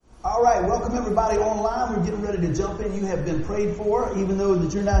All right, welcome everybody online. We're getting ready to jump in. You have been prayed for. Even though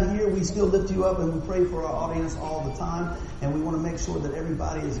that you're not here, we still lift you up and we pray for our audience all the time. And we want to make sure that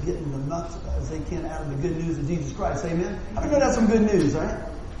everybody is getting the nuts as they can out of the good news of Jesus Christ. Amen? How many know that's some good news, right?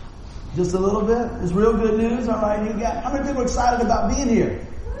 Just a little bit? It's real good news? All right, how many people are excited about being here?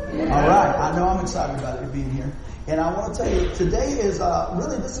 All right, I know I'm excited about it being here. And I want to tell you, today is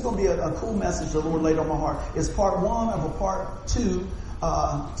really, this is going to be a cool message the Lord laid on my heart. It's part one of a part two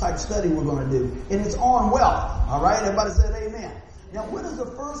type study we're going to do. And it's on wealth. All right? Everybody said amen. Now, what is the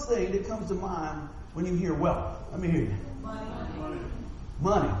first thing that comes to mind when you hear wealth? Let me hear you.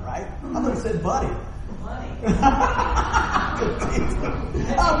 Money, right? I thought you said buddy. Money.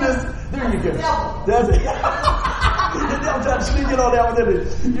 There you go. That's it. I'm trying to sneak it on that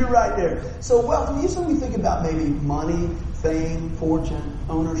one. You're right there. So wealth, usually we think about maybe money, fame, fortune,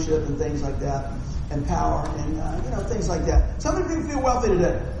 ownership, and things like that. And power, and things like that. So how many people feel wealthy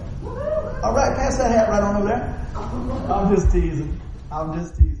today? All right, pass that hat right on over there. I'm just teasing. A lot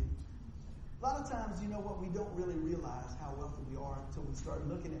of times, what, we don't really realize how wealthy we are until we start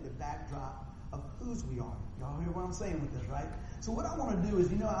looking at the backdrop of whose we are. Y'all hear what I'm saying with this, right? So what I want to do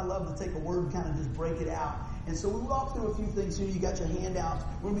is, I love to take a word and kind of just break it out. And so we walk through a few things here. You got your handouts.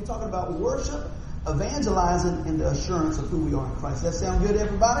 We're going to be talking about worship, evangelizing, and the assurance of who we are in Christ. Does that sound good,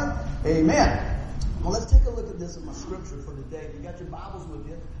 everybody? Amen. Well, let's take a look at this in my scripture for today. You got your Bibles with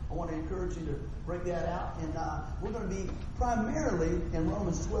you. I want to encourage you to break that out. And we're going to be primarily in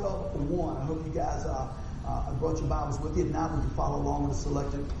Romans 12:1. I hope you guys brought your Bibles with you. If not, we can follow along with the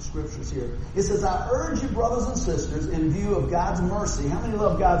selected scriptures here. It says, I urge you, brothers and sisters, in view of God's mercy. How many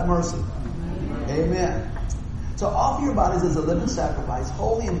love God's mercy? Amen. To offer your bodies as a living sacrifice,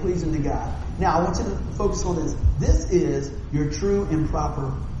 holy and pleasing to God. Now, I want you to focus on this. This is your true and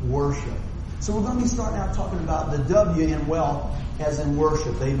proper worship. So we're going to be starting out talking about the W in wealth as in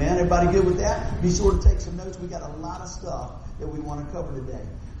worship. Amen? Everybody good with that? Be sure to take some notes. We got a lot of stuff that we want to cover today.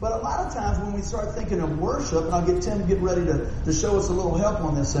 But a lot of times when we start thinking of worship, and I'll get Tim to get ready to show us a little help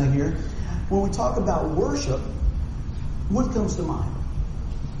on this thing here. When we talk about worship, what comes to mind?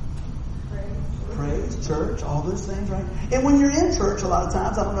 Praise, church, all those things, right? And when you're in church, a lot of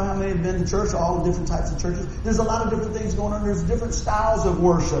times, I don't know how many have been to church, all the different types of churches. There's a lot of different things going on. There's different styles of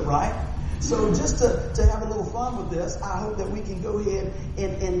worship, right? So just to have a little fun with this, I hope that we can go ahead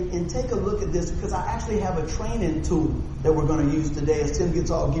and take a look at this, because I actually have a training tool that we're going to use today as Tim gets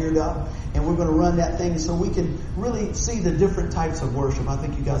all geared up, and we're going to run that thing so we can really see the different types of worship. I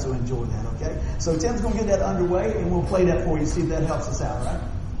think you guys will enjoy that, okay? So Tim's going to get that underway, and we'll play that for you, see if that helps us out, right?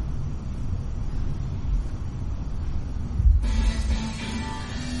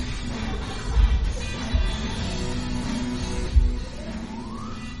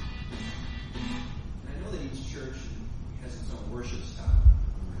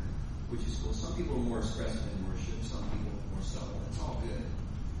 Expressive in worship, some people more subtle. It's all good.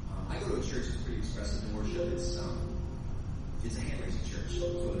 I go to a church that's pretty expressive in worship. It's a hand-raising church. That's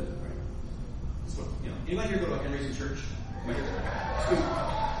what it is, right? That's what, anybody here go to a hand-raising church?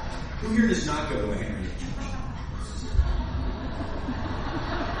 Who here does not go to a hand-raising church?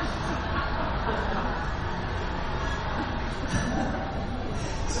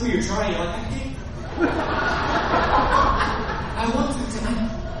 Some of you are trying, you're like, I can't. I want to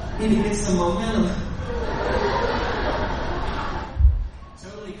maybe get some momentum.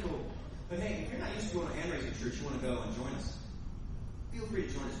 Totally cool. But hey, if you're not used to going to a hand-raising church, you want to go and join us, feel free to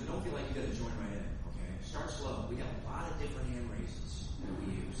join us, but don't feel like you got to join right in, okay? Start slow. We got a lot of different hand raises that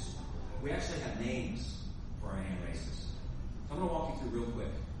we use. We actually have names for our hand raises. So I'm going to walk you through real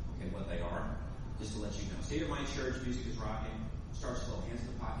quick, okay, what they are, just to let you know. Say you're my church, music is rocking. Start slow. Hands in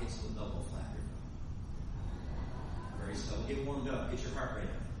the pockets, a little elbow flat. Very slow. Get warmed up. Get your heart rate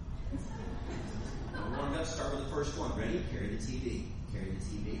up. Warmed up, start with the first one. Ready? Carry the TV. Carry the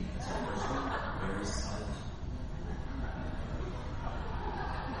TV. That's our first one. Very solid.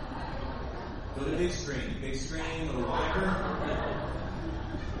 Go to big screen. Big screen, a little wider.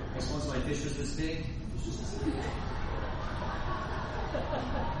 This one's my fish was this big.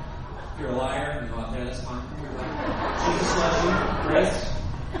 If you're a liar, you go out there, that's fine. Jesus loves you. Great.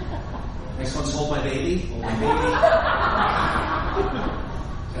 Next one's hold my baby. Hold my baby.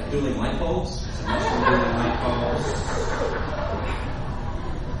 Got dueling light bulbs. Dueling light bulbs.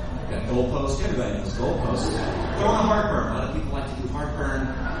 Got goalposts. Everybody knows goalposts. Throw on heartburn. A lot of people like to do heartburn.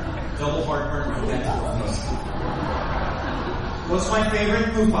 Double heartburn. Right back to goalpost. What's my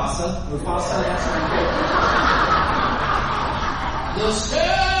favorite? Mufasa. Mufasa, that's my favorite. The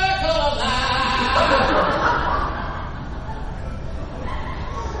circle of life.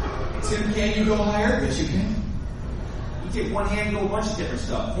 Tim, can you go higher? Yes, you can. take one hand, go a bunch of different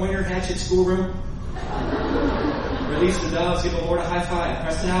stuff. Pointer, hatchet, schoolroom. Release the doves, give the Lord a high five,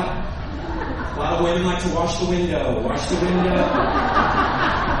 press it out. A lot of women like to wash the window. Wash the window.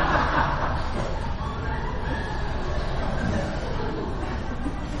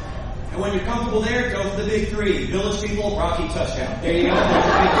 And when you're comfortable there, go for the big three. Village people, Rocky touchdown. There you go. There's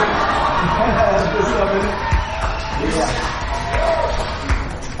the big three.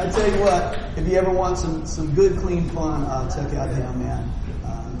 I tell you what, if you ever want some good, clean fun, check out him, man.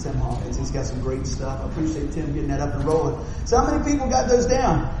 Tim Hawkins. He's got some great stuff. I appreciate Tim getting that up and rolling. So how many people got those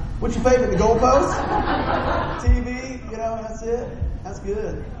down? What's your favorite? The goalpost? TV? You know, that's it? That's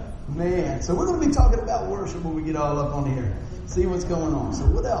good. Man. So we're going to be talking about worship when we get all up on here. See what's going on. So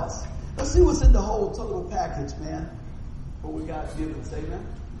what else? Let's see what's in the whole total package, man. What we got to give us. Amen?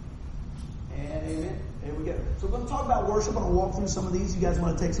 And amen. There we go. So we're going to talk about worship. I'm going to walk through some of these. You guys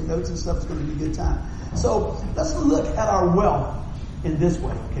want to take some notes and stuff. It's going to be a good time. So let's look at our wealth in this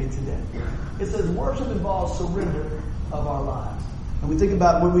way, okay, today. It says worship involves surrender of our lives. And we think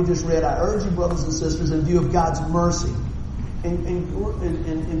about what we just read. I urge you, brothers and sisters, in view of God's mercy, in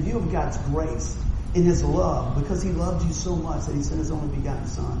view of God's grace, in His love, because He loved you so much that He sent His only begotten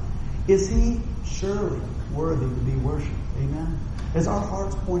Son. Is He surely worthy to be worshipped? Amen? As our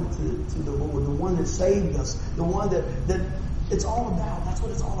hearts point to the Lord, the one that saved us, the one that it's all about. That's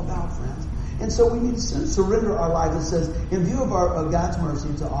what it's all about, friends. And so we need to surrender our lives. It says, in view of God's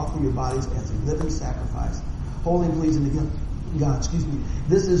mercy, to offer your bodies as a living sacrifice, holy and pleasing to God.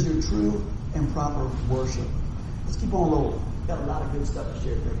 This is your true and proper worship. Let's keep on rolling. Got a lot of good stuff to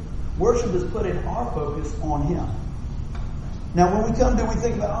share here. Worship is putting our focus on Him. Now, when we come to, we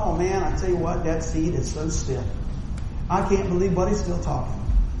think about, oh man, I tell you what, that seat is so stiff. I can't believe Buddy's still talking.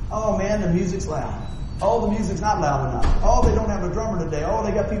 Oh man, the music's loud. Oh, the music's not loud enough. Oh, they don't have a drummer today. Oh,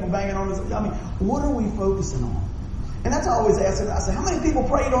 they got people banging on this. I mean, what are we focusing on? And that's always asking. I say, how many people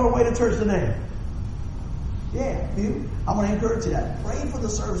prayed on the way to church today? Yeah, you. I'm going to encourage you that. Pray for the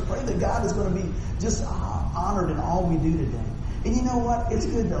service. Pray that God is going to be just honored in all we do today. And you know what? It's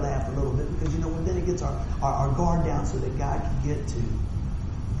good to laugh a little bit because, you know, then it gets our guard down so that God can get to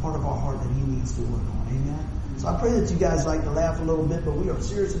part of our heart that He needs to work on. Amen? So I pray that you guys like to laugh a little bit, but we are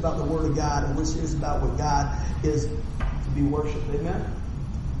serious about the Word of God, and we're serious about what God is to be worshipped. Amen?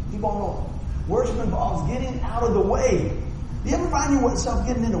 Keep on rolling. Worship involves getting out of the way. Do you ever find yourself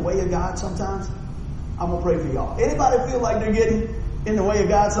getting in the way of God sometimes? I'm going to pray for y'all. Anybody feel like they're getting in the way of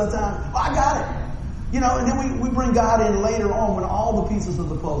God sometimes? Oh, I got it. You know, and then we bring God in later on when all the pieces of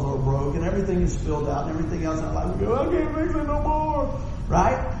the puzzle are broke and everything is spilled out and everything else. And I'm like, we go, I can't fix it no more.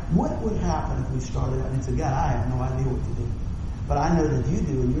 Right? What would happen if we started out and said, God, I have no idea what to do. But I know that you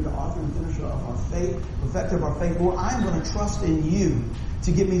do, and you're the author and finisher of our faith, perfecter of our faith. Lord, I'm going to trust in you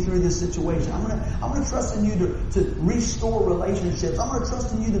to get me through this situation. I'm going to trust in you to restore relationships. I'm going to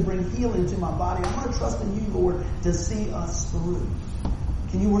trust in you to bring healing to my body. I'm going to trust in you, Lord, to see us through.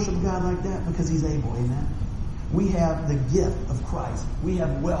 Can you worship God like that? Because He's able, amen? We have the gift of Christ. We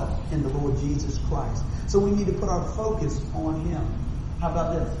have wealth in the Lord Jesus Christ. So we need to put our focus on Him. How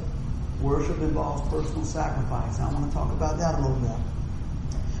about this? Worship involves personal sacrifice. I want to talk about that a little bit.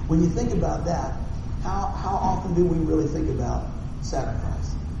 When you think about that, how often do we really think about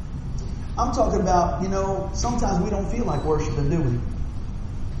sacrifice? I'm talking about, you know, sometimes we don't feel like worshiping, do we?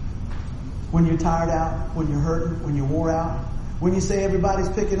 When you're tired out, when you're hurting, when you're wore out, when you say everybody's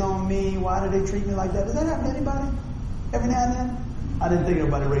picking on me, why do they treat me like that? Does that happen to anybody? Every now and then? I didn't think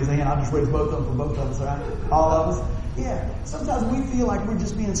everybody raised their hand. I'll just raise both of them for both of us, right? All of us. Yeah. Sometimes we feel like we're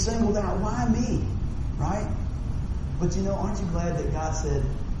just being singled out. Why me? Right? But you know, aren't you glad that God said,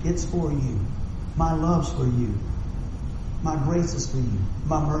 it's for you. My love's for you. My grace is for you.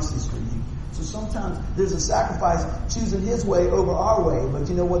 My mercy is for you. So sometimes there's a sacrifice choosing His way over our way. But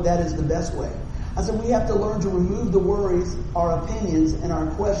you know what? That is the best way. I said we have to learn to remove the worries, our opinions, and our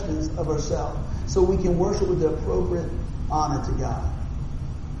questions of ourselves so we can worship with the appropriate honor to God.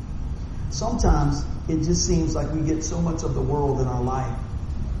 Sometimes it just seems like we get so much of the world in our life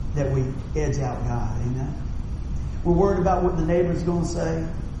that we edge out God. Amen? We're worried about what the neighbor's going to say.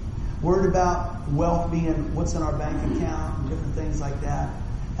 Worried about wealth being what's in our bank account and different things like that.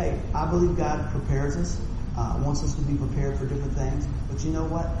 Hey, I believe God prepares us, wants us to be prepared for different things. But you know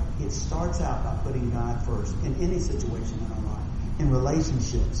what? It starts out by putting God first in any situation in our life, in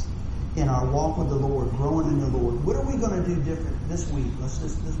relationships, in our walk with the Lord, growing in the Lord. What are we going to do different this week? Let's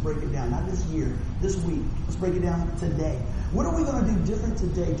break it down. Not this year, this week. Let's break it down today. What are we going to do different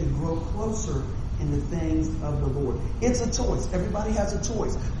today to grow closer in the things of the Lord? It's a choice. Everybody has a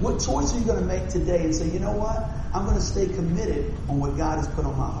choice. What choice are you going to make today and say, you know what? I'm going to stay committed on what God has put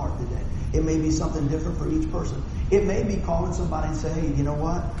on my heart today. It may be something different for each person. It may be calling somebody and say, hey, you know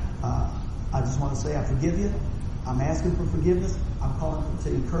what? I just want to say I forgive you. I'm asking for forgiveness. I'm calling to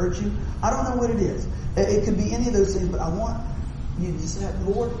encourage you. I don't know what it is. It could be any of those things, but I want you to say,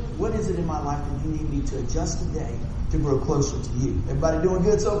 Lord, what is it in my life that you need me to adjust today to grow closer to you? Everybody doing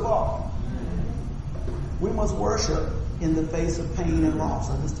good so far? We must worship in the face of pain and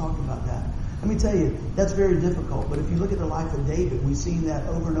loss. I just talked about that. Let me tell you, that's very difficult. But if you look at the life of David, we've seen that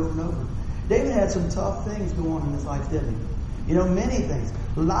over and over and over. David had some tough things go on in his life, didn't he? Many things.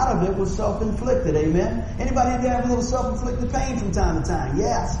 A lot of it was self-inflicted, amen? Anybody have a little self-inflicted pain from time to time?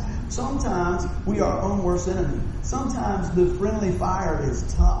 Yes. Sometimes we are our own worst enemy. Sometimes the friendly fire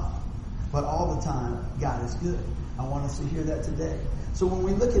is tough. But all the time, God is good. I want us to hear that today. So when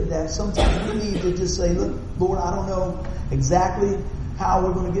we look at that, sometimes we need to just say, look, Lord, I don't know exactly how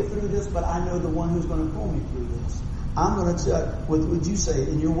we're going to get through this, but I know the one who's going to pull me through this. I'm going to check what would you say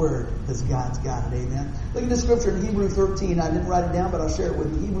in your word, because God's got it, amen. Look at the scripture in Hebrews 13. I didn't write it down, but I'll share it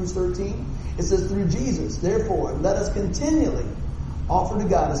with you. Hebrews 13, it says, through Jesus, therefore, let us continually offer to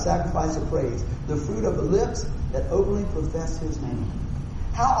God a sacrifice of praise, the fruit of the lips that openly profess his name.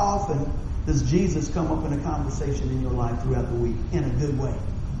 How often does Jesus come up in a conversation in your life throughout the week in a good way?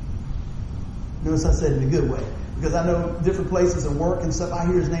 Notice I said in a good way. Because I know different places and work and stuff, I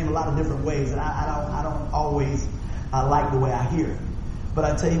hear his name a lot of different ways, and I don't always like the way I hear it. But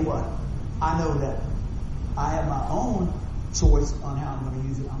I tell you what, I know that I have my own choice on how I'm going to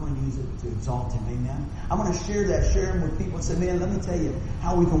use it. I'm going to use it to exalt him, amen? I'm going to share him with people and say, man, let me tell you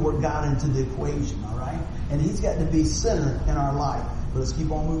how we can work God into the equation, all right? And he's got to be center in our life. But let's keep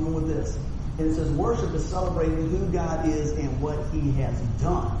on moving with this. And it says worship is celebrating who God is and what he has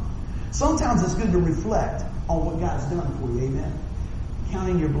done. Sometimes it's good to reflect on what God's done for you, amen?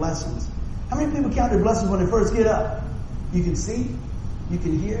 Counting your blessings. How many people count their blessings when they first get up? You can see, you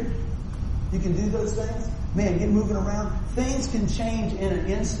can hear, you can do those things. Man, get moving around. Things can change in an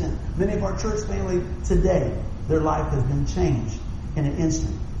instant. Many of our church family today, their life has been changed in an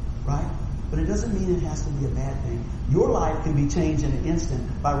instant, right? But it doesn't mean it has to be a bad thing. Your life can be changed in an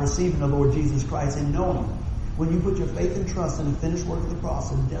instant by receiving the Lord Jesus Christ and knowing. When you put your faith and trust in the finished work of the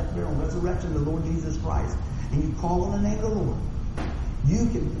cross and death, burial, and resurrection of the Lord Jesus Christ, and you call on the name of the Lord, you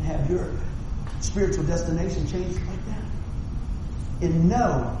can have your spiritual destination changed like that. And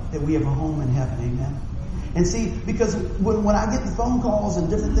know that we have a home in heaven, amen? And see, because when I get the phone calls and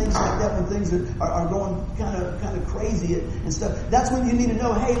different things like that, when things are going kind of crazy and stuff, that's when you need to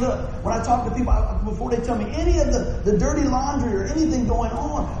know, hey, look, when I talk to people, before they tell me any of the dirty laundry or anything going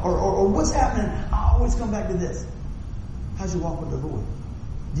on or what's happening, I always come back to this. How's your walk with the Lord?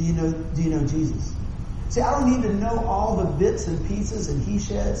 Do you know Jesus? See, I don't need to know all the bits and pieces and he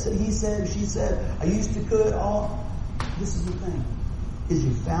said, she said, I used to could, all. This is the thing. Is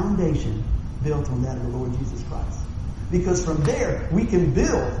your foundation built on that of the Lord Jesus Christ? Because from there, we can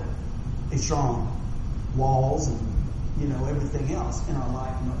build a strong walls and, everything else in our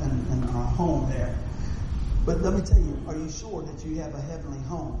life and our home there. But let me tell you, are you sure that you have a heavenly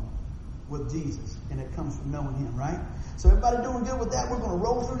home with Jesus? And it comes from knowing him, right? So everybody doing good with that? We're going to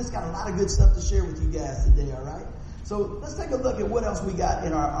roll through this. Got a lot of good stuff to share with you guys today, all right? So let's take a look at what else we got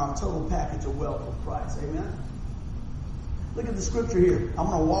in our total package of wealth of Christ. Amen? Look at the scripture here. I'm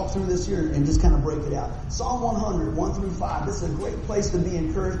going to walk through this here and just kind of break it out. Psalm 100, 1 through 5. This is a great place to be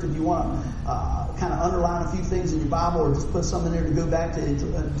encouraged if you want to kind of underline a few things in your Bible or just put something there to go back to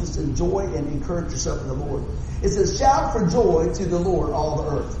just enjoy and encourage yourself in the Lord. It says, shout for joy to the Lord, all the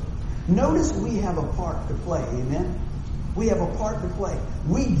earth. Notice we have a part to play. Amen? We have a part to play.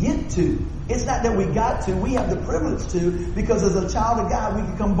 We get to. It's not that we got to. We have the privilege to, because as a child of God, we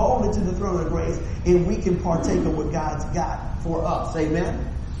can come boldly to the throne of grace and we can partake of what God's got for us.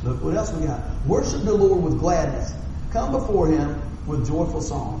 Amen? Look what else we got. Worship the Lord with gladness. Come before him with joyful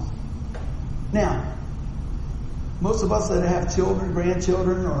songs. Now, most of us that have children,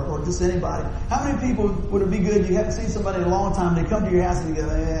 grandchildren, or just anybody, how many people would it be good? You haven't seen somebody in a long time. They come to your house and you go,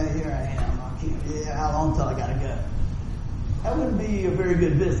 yeah, here I am. I can't. Yeah, how long till I got to go? That wouldn't be a very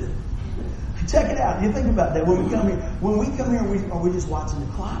good visit. Check it out. You think about that. When we come here, are we just watching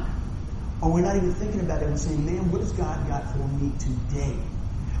the clock? Or we're not even thinking about it. We're saying, man, what has God got for me today?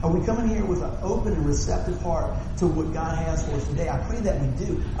 Are we coming here with an open and receptive heart to what God has for us today? I pray that we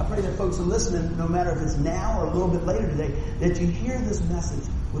do. I pray that folks are listening, no matter if it's now or a little bit later today, that you hear this message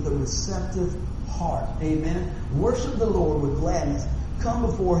with a receptive heart. Amen. Worship the Lord with gladness. Come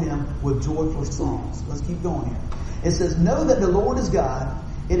before him with joyful songs. Let's keep going here. It says, know that the Lord is God.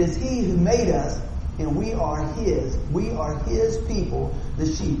 It is he who made us, and we are his. We are his people, the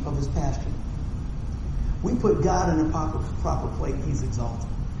sheep of his pasture. We put God in a proper place, he's exalted.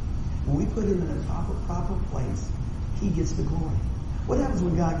 When we put him in a proper place, He gets the glory. What happens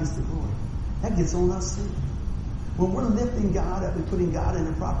when God gets the glory? That gets on us too. When we're lifting God up and putting God in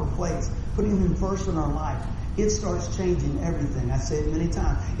a proper place, putting Him first in our life, it starts changing everything. I say it many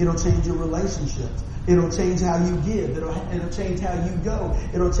times. It'll change your relationships. It'll change how you give. It'll change how you go.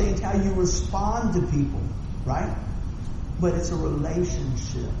 It'll change how you respond to people, right? But it's a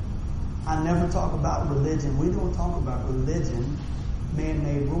relationship. I never talk about religion. We don't talk about religion,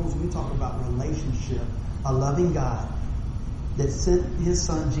 man-made rules. We talk about relationship. A loving God that sent His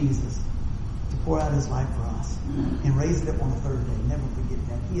Son Jesus to pour out His life for us and raise it up on the third day. Never forget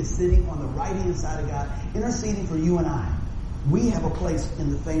that. He is sitting on the right hand side of God, interceding for you and I. We have a place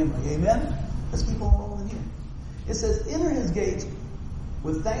in the family. Amen? Let's keep on rolling here. It says, enter His gates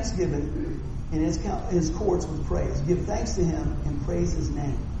with thanksgiving and His courts with praise. Give thanks to Him and praise His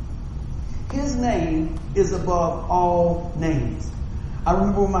name. His name is above all names. I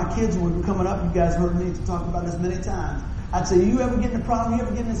remember when my kids were coming up, you guys heard me talk about this many times. I'd say, you ever get in a problem, you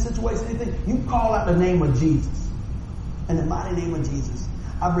ever get in a situation, anything, you call out the name of Jesus. In the mighty name of Jesus.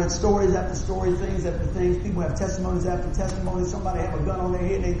 I've read stories after stories, things after things. People have testimonies after testimonies. Somebody have a gun on their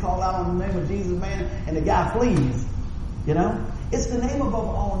head and they call out on the name of Jesus, man, and the guy flees. You know? It's the name above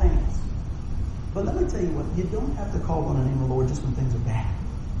all names. But let me tell you what, you don't have to call on the name of the Lord just when things are bad.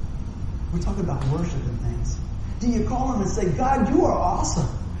 We're talking about worshiping things. Do you call Him and say, God, you are awesome?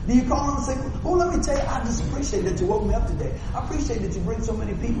 Do you call Him and say, oh, let me tell you, I just appreciate that you woke me up today. I appreciate that you bring so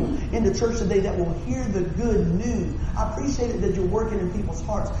many people into church today that will hear the good news. I appreciate it that you're working in people's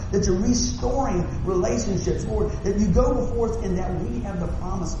hearts, that you're restoring relationships, Lord, that you go before us and that we have the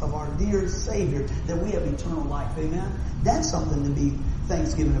promise of our dear Savior, that we have eternal life. Amen? That's something to be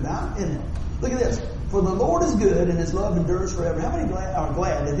thanksgiving about, isn't it? Look at this. For the Lord is good and His love endures forever. How many are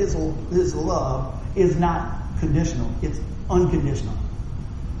glad that His love is not conditional? It's unconditional.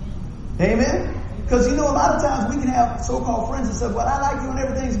 Amen? Because a lot of times we can have so-called friends that say, well, I like you and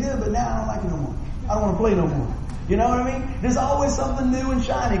everything's good, but now I don't like you no more. I don't want to play no more. You know what I mean? There's always something new and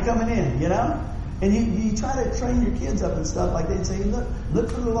shiny coming in, And you try to train your kids up and stuff like that and say, look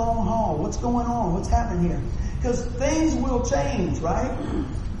for the long haul. What's going on? What's happening here? Because things will change, right?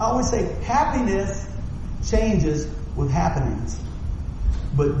 I always say happiness changes with happenings.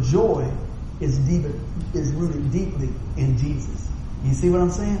 But joy is rooted deeply in Jesus. You see what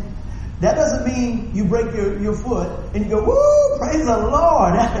I'm saying? That doesn't mean you break your foot and you go, woo, praise the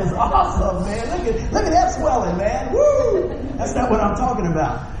Lord. That is awesome, man. Look at that swelling, man. Woo. That's not what I'm talking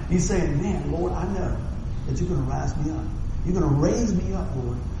about. He's saying, man, Lord, I know that you're going to rise me up. You're going to raise me up,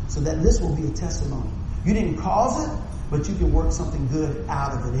 Lord, so that this will be a testimony. You didn't cause it, but you can work something good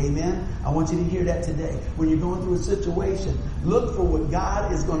out of it. Amen? I want you to hear that today. When you're going through a situation, look for what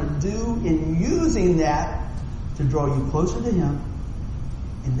God is going to do in using that to draw you closer to Him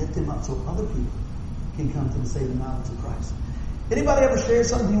and lift Him up so other people can come to the saving knowledge of Christ. Anybody ever share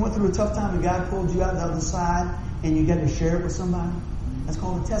something? You went through a tough time and God pulled you out the other side and you got to share it with somebody? That's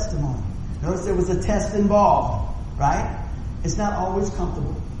called a testimony. Notice there was a test involved, right? It's not always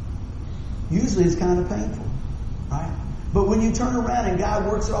comfortable. Usually it's kind of painful, right? But when you turn around and God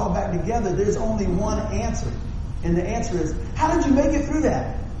works it all back together, there's only one answer. And the answer is, how did you make it through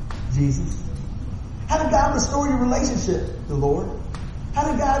that? Jesus. How did God restore your relationship? The Lord. How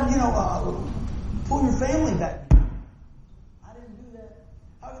did God, pull your family back together? I didn't do that.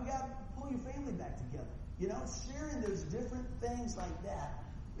 How did God pull your family back together? Sharing those different things like that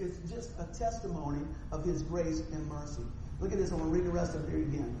is just a testimony of His grace and mercy. Look at this. I'm going to read the rest of it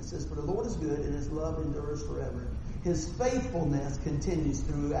again. It says, for the Lord is good and His love endures forever. His faithfulness continues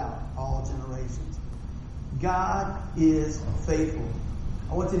throughout all generations. God is faithful.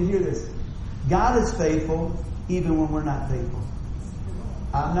 I want you to hear this. God is faithful even when we're not faithful.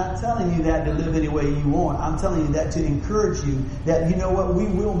 I'm not telling you that to live any way you want. I'm telling you that to encourage you that, you know what, we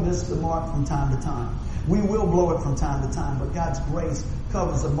will miss the mark from time to time. We will blow it from time to time, but God's grace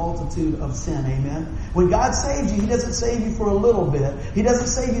covers a multitude of sin. Amen. When God saves you, He doesn't save you for a little bit. He doesn't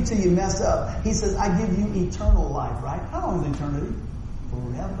save you till you mess up. He says, I give you eternal life, right? How long is eternity?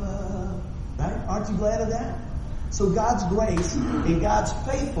 Forever. Right? Aren't you glad of that? So God's grace and God's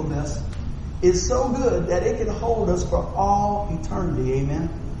faithfulness is so good that it can hold us for all eternity. Amen.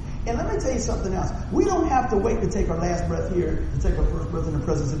 And let me tell you something else. We don't have to wait to take our last breath here, to take our first breath in the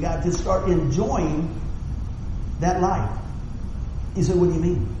presence of God, to start enjoying that life. You say, what do you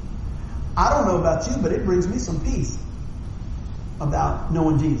mean? I don't know about you, but it brings me some peace about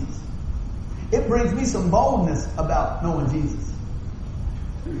knowing Jesus. It brings me some boldness about knowing Jesus.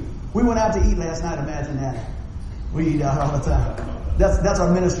 We went out to eat last night. Imagine that. We eat out all the time. That's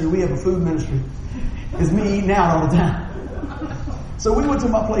our ministry. We have a food ministry. It's me eating out all the time. So we went to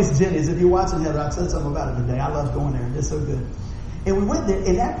my place, Jenny's. If you're watching, Heather, I've said something about it today. I love going there. It's so good. And we went there,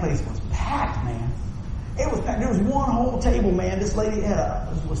 and that place was packed, man. It was packed. There was one whole table, man. This lady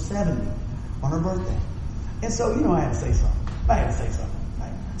was 70 on her birthday. And so, you know, I had to say something.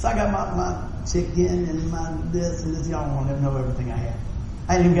 Right? So I got my chicken and my this and this. Y'all don't want to know everything I had.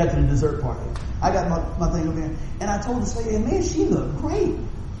 I didn't even get to the dessert part yet. I got my thing over here. And I told this lady, man, she looked great.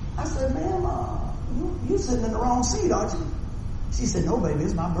 I said, ma'am, you sitting in the wrong seat, aren't you? She said, no, baby,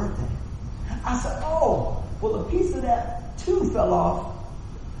 it's my birthday. I said, oh, well, a piece of that 2 fell off.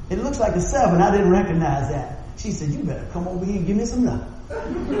 It looks like a 7. I didn't recognize that. She said, you better come over here and give me some nut.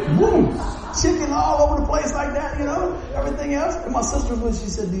 Boom. Chicken all over the place like that, you know, everything else. And my sister was, she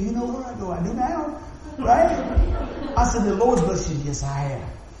said, do you know where I go? I do now, right? I said, the Lord's blessed you. Yes, I have.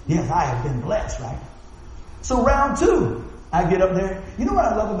 Yes, I have been blessed, right? So round 2, I get up there. You know what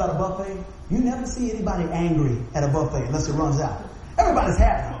I love about a buffet? You never see anybody angry at a buffet unless it runs out. Everybody's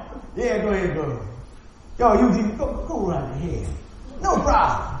happy. Yeah, go ahead, go. Yo, you go right ahead. No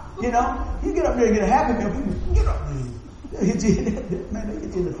problem. You know, you get up there and get a happy meal. People get up there. Man, they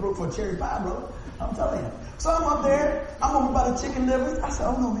get you in the throat for a cherry pie, bro. I'm telling you. So I'm up there. I'm over by the chicken livers. I said,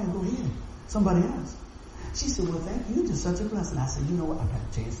 oh no, man, go ahead. Somebody else. She said, well, thank you. Just such a blessing. I said, you know what? I've had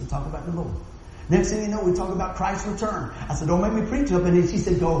a chance to talk about the Lord. Next thing you know, we talk about Christ's return. I said, don't make me preach up. And then she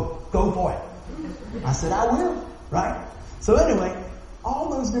said, go for it. I said, I will. Right? So anyway, all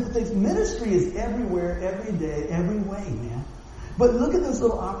those different things. Ministry is everywhere, every day, every way, man. But look at those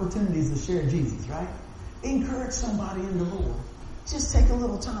little opportunities to share Jesus, right? Encourage somebody in the Lord. Just take a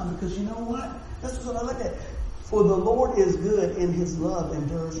little time, because you know what? That's what I look at. For the Lord is good and his love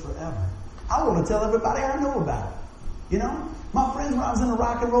endures forever. I want to tell everybody I know about it. You know? My friends, when I was in the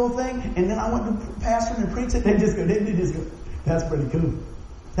rock and roll thing, and then I went to pastor and preach it, they just go, that's pretty cool.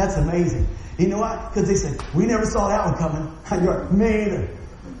 That's amazing. You know why? Because they said, we never saw that one coming. You're like, me either.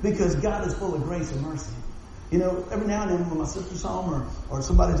 Because God is full of grace and mercy. You know, every now and then when my sister's home or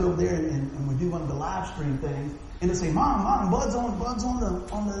somebody's over there and we do one of the live stream things, and they say, Mom, Bud's on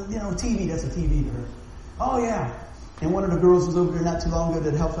the TV. That's a TV to her. Oh yeah. And one of the girls was over there not too long ago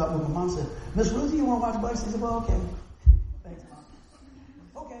that helped out with my mom, said, Miss Ruthie, you want to watch Bud? She said, well, okay. Thanks,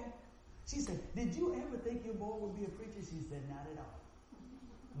 Mom. Okay. She said, did you ever think your boy would be a preacher? She said, not at all.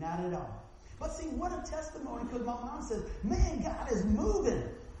 Not at all. But see, what a testimony, because my mom says, man, God is moving.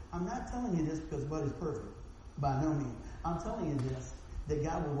 I'm not telling you this because Bud is perfect. By no means. I'm telling you this, that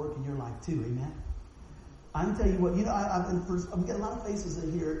God will work in your life too. Amen. I can tell you what, you know, I've got a lot of faces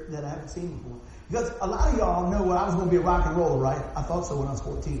in here that I haven't seen before. Because a lot of y'all know I was going to be a rock and roller, right? I thought so when I was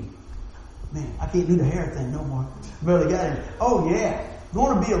 14. Man, I can't do the hair thing no more. Barely got it. Oh yeah.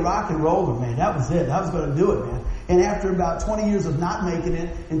 Going to be a rock and roller, man. That was it. I was going to do it, man. And after about 20 years of not making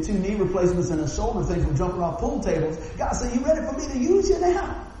it, and 2 knee replacements and a shoulder thing from jumping off pool tables, God said, you ready for me to use you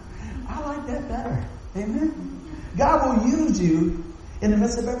now? I like that better. Amen. God will use you in the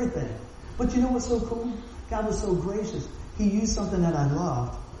midst of everything. But you know what's so cool? God was so gracious. He used something that I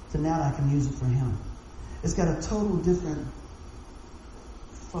loved to now I can use it for him. It's got a total different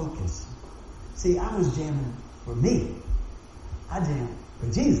focus. See, I was jamming for me. I jammed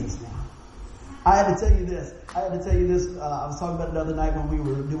for Jesus now. I had to tell you this. I was talking about it the other night when we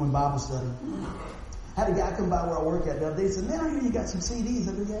were doing Bible study. I had a guy come by where I work at the other day. He said, man, I hear you got some CDs.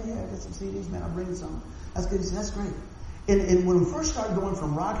 I go, yeah, I got some CDs, man. I'll bring you some. That's good. He said, that's great. And when we first started going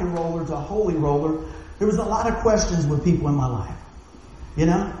from rock and roller to holy roller, there was a lot of questions with people in my life. You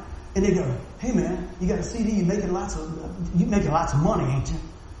know? And they go, hey man, you got a CD, you making lots of money, ain't you?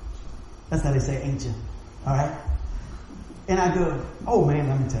 That's how they say, ain't you? Alright? And I go, oh man,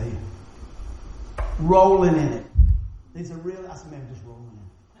 let me tell you. Rolling in it. They said, really? I said, man, just rolling in it.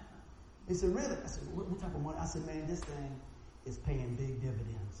 They said, really? I said, what type of money? I said, man, this thing is paying big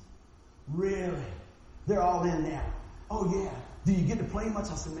dividends. Really? They're all in now. Oh yeah. Do you get to play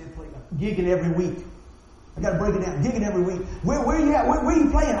much? I said, man, gigging every week. I got to break it down. Gigging every week. Where you at? Where you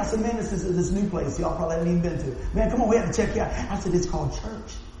playing? I said, man, this is this new place. Y'all probably haven't even been to. Man, come on, we have to check you out. I said, it's called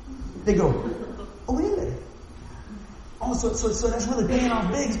church. They go, oh really? Oh, so that's really paying off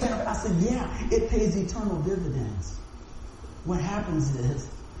big. I said, yeah, it pays eternal dividends. What happens is,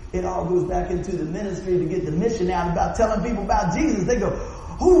 it all goes back into the ministry to get the mission out about telling people about Jesus. They go,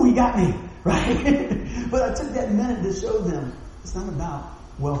 oh, you got me. Right? But I took that minute to show them it's not about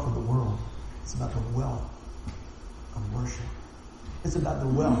wealth of the world. It's about the wealth of worship. It's about the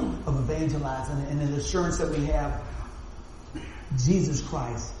wealth of evangelizing and an assurance that we have Jesus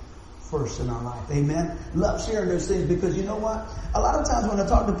Christ first in our life. Amen? Love sharing those things because you know what? A lot of times when I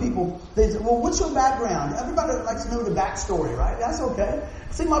talk to people, they say, well, what's your background? Everybody likes to know the backstory, right? That's okay.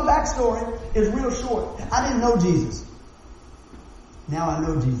 See, my backstory is real short. I didn't know Jesus. Now I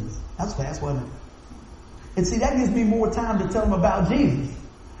know Jesus. That's fast, wasn't it? And see, that gives me more time to tell them about Jesus.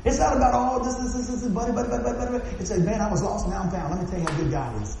 It's not about, oh, this, buddy. It's like, man, I was lost, now I'm found. Let me tell you how good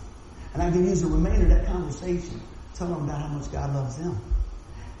God is. And I can use the remainder of that conversation, tell them about how much God loves them,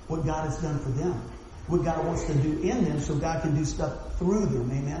 what God has done for them, what God wants to do in them so God can do stuff through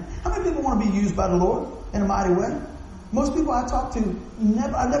them. Amen. How many people want to be used by the Lord in a mighty way? Most people I talk to, I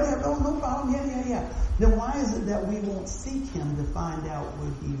never have, oh, no problem, yeah. Then why is it that we won't seek Him to find out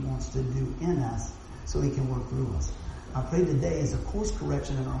what He wants to do in us so He can work through us? I pray today is a course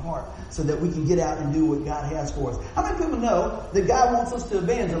correction in our heart so that we can get out and do what God has for us. How many people know that God wants us to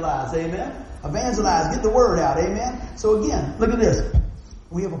evangelize? Amen? Evangelize. Get the word out. Amen? So again, look at this.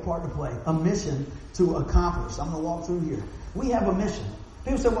 We have a part to play. A mission to accomplish. I'm going to walk through here. We have a mission.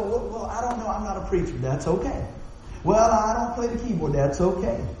 People say, well, I don't know. I'm not a preacher. That's okay. Well, I don't play the keyboard. That's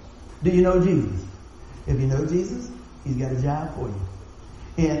okay. Do you know Jesus? If you know Jesus, He's got a job for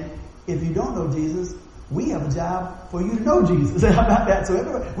you. And if you don't know Jesus, we have a job for you to know Jesus. How about that? So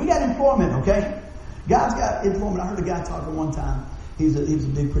we got employment, okay? God's got employment. I heard a guy talking one time. He was a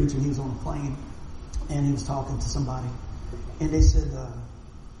big preacher. He was on a plane, and he was talking to somebody. And they said,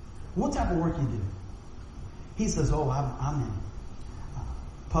 what type of work you do? He says, oh, I'm in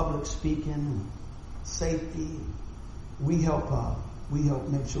public speaking and safety. We help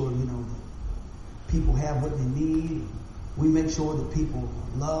make sure, that people have what they need. We make sure that people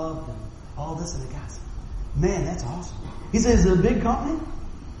are loved and all this. And the guy said, man, that's awesome. He said, is it a big company?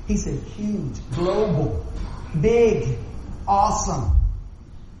 He said, huge, global, big, awesome.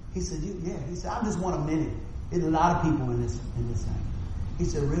 He said, yeah. He said, I'm just one of many. There's a lot of people in this thing. He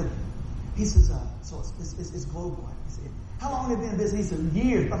said, really? He says, so it's global. He said, how long have you been in business? He said,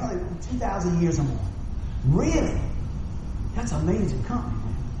 years, probably 2,000 years or more. Really? That's an amazing company,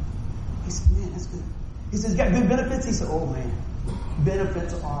 man. He said, man, that's good. He says, got good benefits? He said, oh man,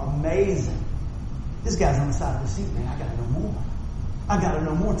 benefits are amazing. This guy's on the side of the seat, man. I gotta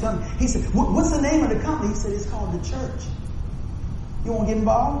know more. Tell me. He said, what's the name of the company? He said, it's called the church. You want to get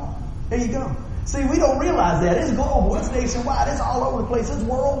involved? There you go. See, we don't realize that. It's global. It's nationwide. It's all over the place. It's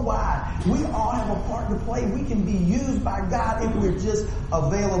worldwide. We all have a part to play. We can be used by God if we're just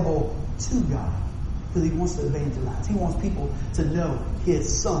available to God. Because He wants to evangelize. He wants people to know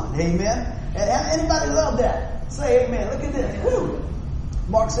His Son. Amen? And anybody love that? Say amen. Look at this. Woo.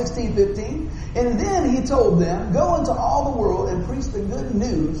 Mark 16:15. And then He told them, go into all the world and preach the good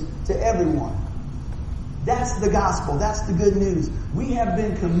news to everyone. That's the gospel. That's the good news. We have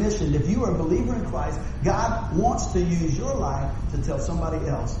been commissioned. If you are a believer in Christ, God wants to use your life to tell somebody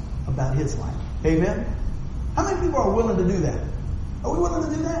else about His life. Amen? How many people are willing to do that? Are we willing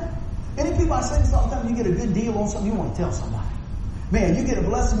to do that? Any people, I say this all the time, you get a good deal on something, you want to tell somebody. Man, you get a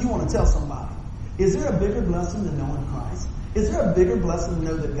blessing, you want to tell somebody. Is there a bigger blessing than knowing Christ? Is there a bigger blessing to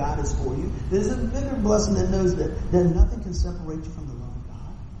know that God is for you? Is there a bigger blessing that knows that nothing can separate you from the love of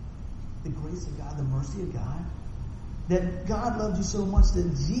God? The grace of God, the mercy of God? That God loved you so much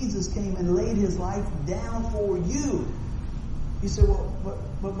that Jesus came and laid His life down for you. You say, well,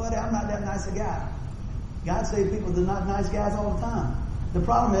 but buddy, I'm not that nice a guy. God saved people that are not nice guys all the time. The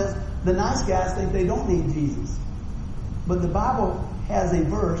problem is, the nice guys think they don't need Jesus. But the Bible has a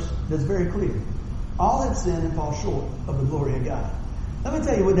verse that's very clear. All have sinned and fall short of the glory of God. Let me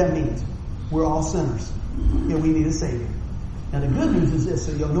tell you what that means. We're all sinners. And we need a Savior. Now the good news is this,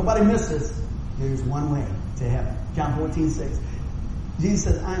 so nobody miss this. There's one way to heaven. John 14:6. Jesus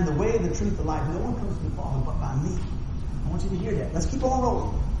says, I am the way, the truth, the life. No one comes to the Father but by me. I want you to hear that. Let's keep on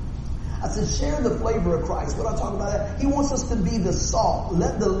rolling. I said, share the flavor of Christ. What I talk about that? He wants us to be the salt.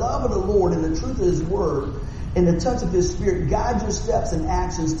 Let the love of the Lord and the truth of His Word and the touch of His Spirit guide your steps and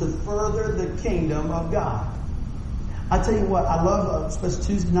actions to further the kingdom of God. I tell you what, I love, especially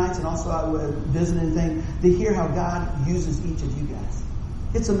Tuesday nights and also I visiting thing, to hear how God uses each of you guys.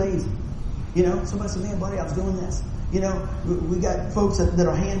 It's amazing. Somebody said, man, buddy, I was doing this. We got folks that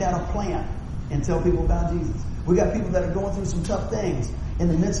will hand out a plant and tell people about Jesus. We got people that are going through some tough things. In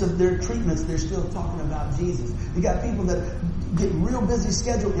the midst of their treatments, they're still talking about Jesus. You got people that get real busy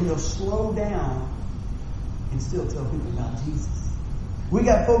schedule and they'll slow down and still tell people about Jesus. We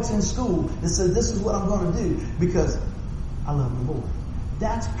got folks in school that say, this is what I'm going to do because I love the Lord.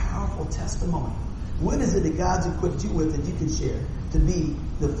 That's powerful testimony. What is it that God's equipped you with that you can share to be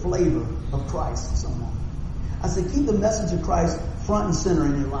the flavor of Christ to someone? I said, keep the message of Christ front and center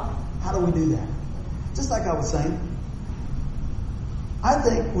in your life. How do we do that? Just like I was saying, I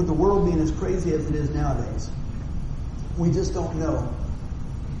think with the world being as crazy as it is nowadays, we just don't know.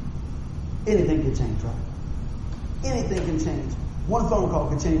 Anything can change, right? Anything can change. One phone call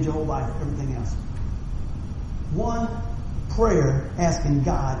can change your whole life, everything else. One prayer, asking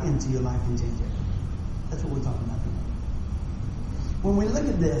God into your life and change it. That's what we're talking about today. When we look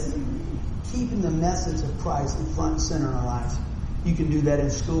at this, keeping the message of Christ in front and center in our lives, you can do that in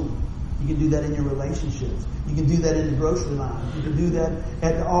school. You can do that in your relationships. You can do that in the grocery line. You can do that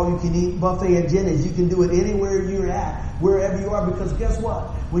at the all-you-can-eat buffet at Jenny's. You can do it anywhere you're at, wherever you are, because guess what?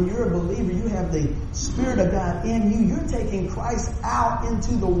 When you're a believer, you have the Spirit of God in you. You're taking Christ out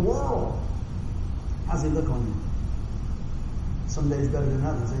into the world. How's He look on you? Some days better than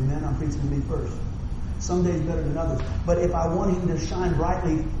others. Amen? I'm preaching to me first. Some days better than others. But if I want Him to shine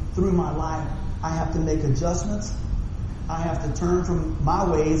brightly through my life, I have to make adjustments. I have to turn from my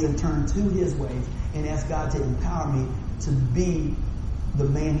ways and turn to His ways and ask God to empower me to be the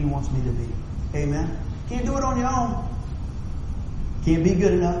man He wants me to be. Amen? Can't do it on your own. Can't be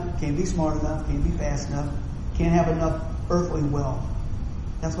good enough. Can't be smart enough. Can't be fast enough. Can't have enough earthly wealth.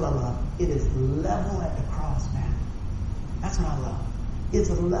 That's what I love. It is level at the cross, man. That's what I love. It's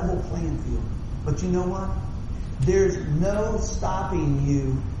a level playing field. But you know what? There's no stopping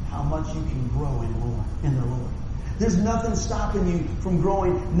you how much you can grow in the Lord. There's nothing stopping you from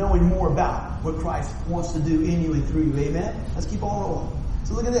growing, knowing more about what Christ wants to do in you and through you. Amen? Let's keep on rolling.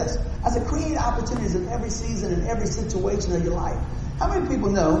 So look at this. I said, create opportunities in every season and every situation of your life. How many people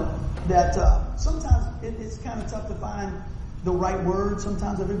know that sometimes it's kind of tough to find the right word?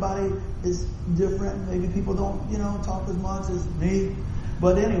 Sometimes everybody is different. Maybe people don't, talk as much as me.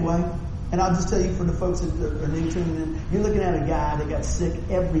 But anyway, and I'll just tell you for the folks that are new tuning in, you're looking at a guy that got sick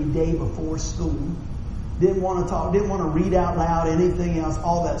every day before school. Didn't want to talk, didn't want to read out loud, anything else,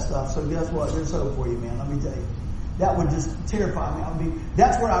 all that stuff. So guess what? There's hope for you, man. Let me tell you. That would just terrify me.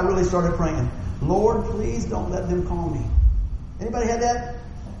 That's where I really started praying. Lord, please don't let them call me. Anybody had that?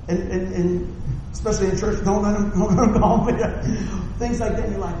 And especially in church, don't let them call me. Things like that.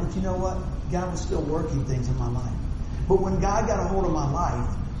 And you're like, but you know what? God was still working things in my life. But when God got a hold of my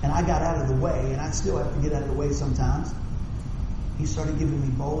life, and I got out of the way, and I still have to get out of the way sometimes, He started giving me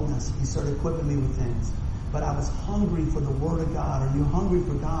boldness. He started equipping me with things. But I was hungry for the Word of God. Are you hungry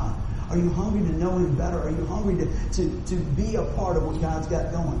for God? Are you hungry to know Him better? Are you hungry to be a part of what God's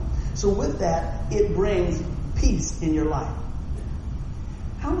got going? So with that, it brings peace in your life.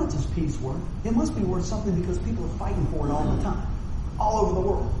 How much is peace worth? It must be worth something because people are fighting for it all the time. All over the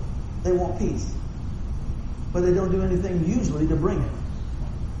world. They want peace. But they don't do anything usually to bring it.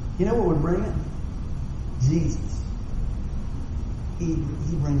 You know what would bring it? Jesus. He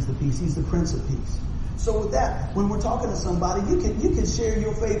brings the peace. He's the Prince of Peace. So with that, when we're talking to somebody, you can share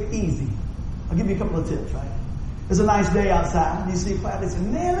your faith easy. I'll give you a couple of tips, right? It's a nice day outside. You see a cloud. They say,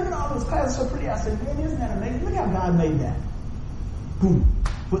 man, look at all those clouds. So pretty. I said, man, isn't that amazing? Look how God made that. Boom.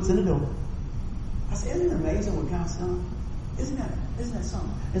 Puts in the door. I said, isn't it amazing what God's done? Isn't that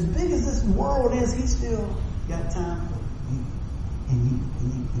something? As big as this world is, He's still got time for you. And you,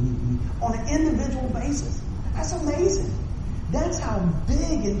 and you, and you, and you. On an individual basis. That's amazing. That's how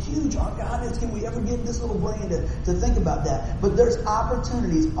big and huge our God is. Can we ever get this little brain to think about that? But there's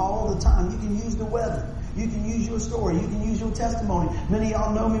opportunities all the time. You can use the weather. You can use your story. You can use your testimony. Many of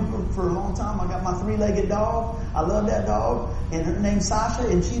y'all know me for a long time. I got my 3-legged dog. I love that dog. And her name's Sasha,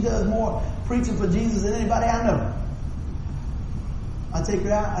 and she does more preaching for Jesus than anybody I know. I take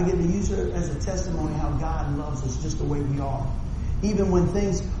her out. I get to use her as a testimony how God loves us just the way we are. Even when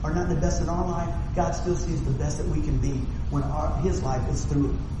things are not the best in our life, God still sees the best that we can be when His life is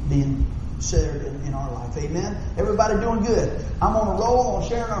through being shared in our life. Amen? Everybody doing good. I'm on a roll on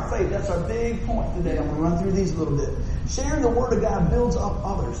sharing our faith. That's our big point today. I'm going to run through these a little bit. Sharing the Word of God builds up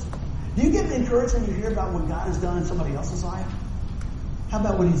others. Do you get encouraged when you hear about what God has done in somebody else's life? How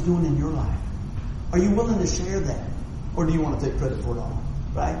about what He's doing in your life? Are you willing to share that? Or do you want to take credit for it all?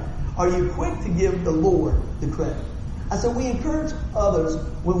 Right? Are you quick to give the Lord the credit? I said we encourage others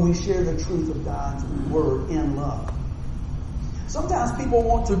when we share the truth of God's Word in love. Sometimes people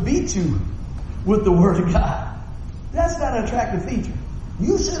want to beat you with the Word of God. That's not an attractive feature.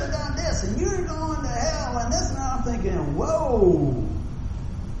 You should have done this and you're going to hell and this, and I'm thinking, whoa.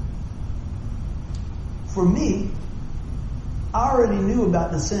 For me, I already knew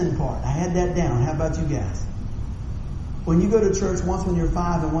about the sin part. I had that down. How about you guys? When you go to church once when you're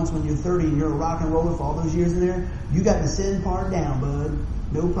 5 and once when you're 30 and you're a rock and roller for all those years in there, you got the sin part down, bud.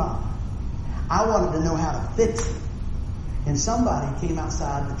 No problem. I wanted to know how to fix it. And somebody came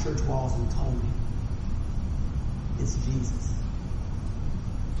outside the church walls and told me, it's Jesus.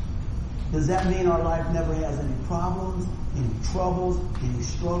 Does that mean our life never has any problems, any troubles, any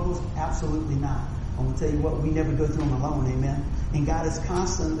struggles? Absolutely not. I'm going to tell you what, we never go through them alone, amen? And God is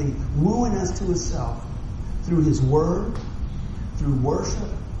constantly wooing us to Himself through His Word, through worship,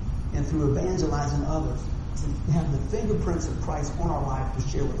 and through evangelizing others. to have the fingerprints of Christ on our life to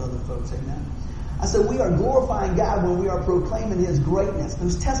share with other folks. Amen. I said we are glorifying God when we are proclaiming His greatness.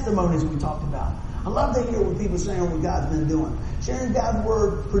 Those testimonies we talked about. I love to hear what people are saying what God's been doing. Sharing God's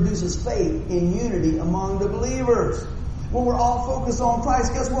Word produces faith in unity among the believers. When we're all focused on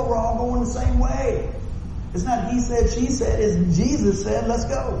Christ, guess what? We're all going the same way. It's not he said, she said. It's Jesus said, let's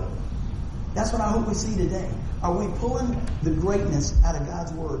go. That's what I hope we see today. Are we pulling the greatness out of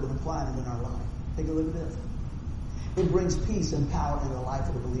God's Word and applying it in our life? Take a look at this. It brings peace and power in the life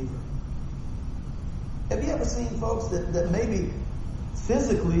of the believer. Have you ever seen folks that maybe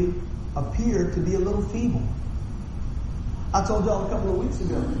physically appear to be a little feeble? I told y'all a couple of weeks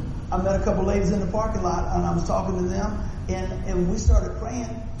ago, I met a couple of ladies in the parking lot and I was talking to them and we started praying.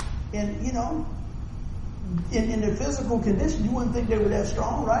 And, you know, in their physical condition, you wouldn't think they were that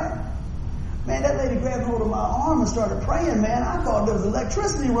strong, right? Man, that lady grabbed hold of my arm and started praying, man. I thought there was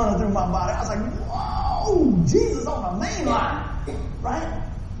electricity running through my body. I was like, whoa, Jesus on the main line, right?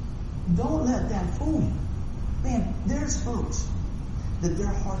 Don't let that fool you. Man, there's folks that their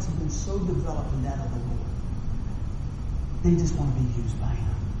hearts have been so developed in that of the Lord. They just want to be used by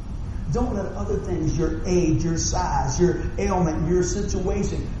Him. Don't let other things, your age, your size, your ailment, your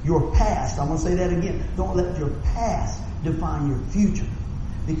situation, your past, I'm going to say that again. Don't let your past define your future.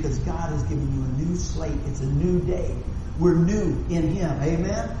 Because God has given you a new slate. It's a new day. We're new in Him.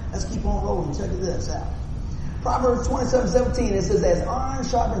 Amen? Let's keep on rolling. Check this out. Proverbs 27:17, it says, as iron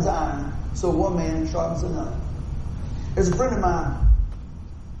sharpens iron, so one man sharpens another. There's a friend of mine,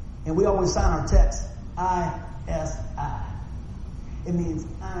 and we always sign our text, ISI. It means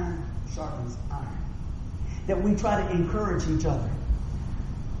iron sharpens iron. That we try to encourage each other.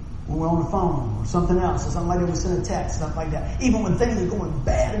 When we're on the phone or something else or something like that, we send a text, stuff like that. Even when things are going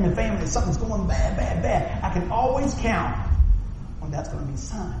bad in the family, something's going bad, I can always count when that's going to be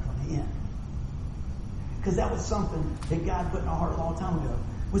signed on the end. Because that was something that God put in our heart a long time ago.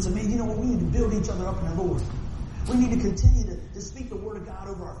 We said, man, you know what? We need to build each other up in the Lord. We need to continue to speak the Word of God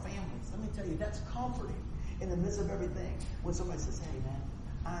over our families. Let me tell you, that's comforting in the midst of everything. When somebody says, hey, man,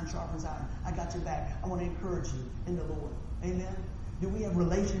 iron sharpens iron. I got your back. I want to encourage you in the Lord. Amen? Do we have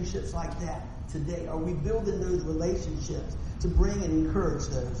relationships like that today? Are we building those relationships to bring and encourage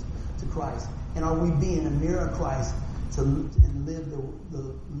those to Christ? And are we being a mirror of Christ to live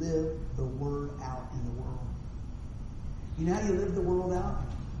the Word out in the world? You know how you live the world out?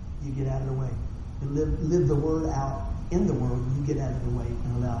 You get out of the way. You live the Word out in the world. You get out of the way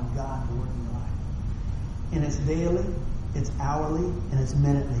and allow God to work in your life. And it's daily, it's hourly, and it's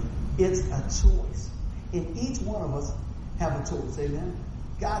minutely. It's a choice. And each one of us have a choice. Amen?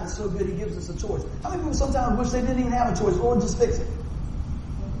 God is so good, He gives us a choice. How many people sometimes wish they didn't even have a choice? Lord, just fix it.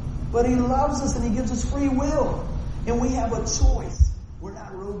 But He loves us and He gives us free will. And we have a choice. We're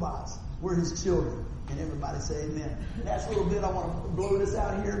not robots. We're His children. And everybody say amen. That's a little bit. I want to blow this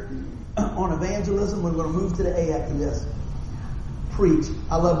out here on evangelism. We're going to move to the A after this. Preach.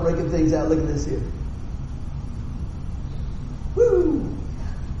 I love breaking things out. Look at this here. Woo!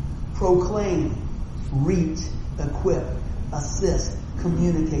 Proclaim, reach, equip, assist,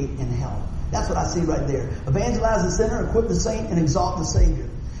 communicate, and help. That's what I see right there. Evangelize the sinner, equip the saint, and exalt the Savior.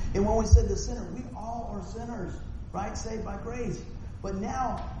 And when we said the sinner, we all are sinners, right? Saved by grace. But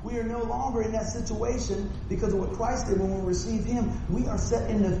now we are no longer in that situation because of what Christ did when we receive Him. We are set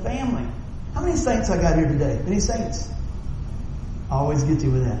in the family. How many saints I got here today? Any saints? I always get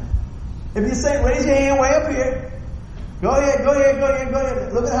you with that. If you're a saint, raise your hand way up here. Go ahead.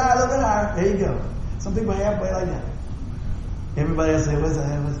 A little bit higher. There you go. Some people are halfway like that. Everybody else say, what's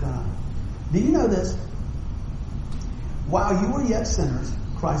going on? Do you know this? While you were yet sinners,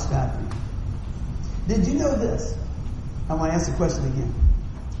 Christ died for you. Did you know this? I'm going to ask the question again.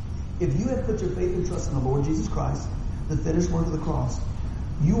 If you have put your faith and trust in the Lord Jesus Christ, the finished work of the cross,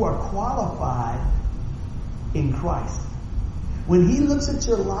 you are qualified in Christ. When He looks at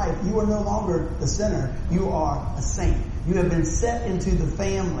your life, you are no longer a sinner. You are a saint. You have been set into the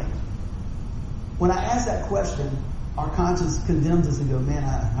family. When I ask that question, our conscience condemns us and goes, man,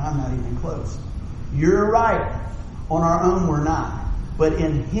 I'm not even close. You're right. On our own, we're not. But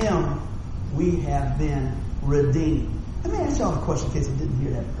in Him, we have been redeemed. Let me ask y'all a question in case I didn't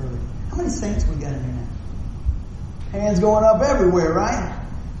hear that earlier. How many saints we got in here now? Hands going up everywhere, right?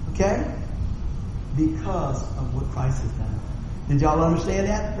 Okay? Because of what Christ has done. Did y'all understand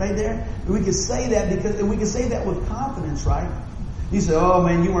that right there? We can say that and we can say that with confidence, right? You say, oh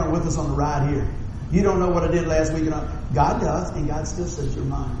man, you weren't with us on the ride here. You don't know what I did last week. God does, and God still says you're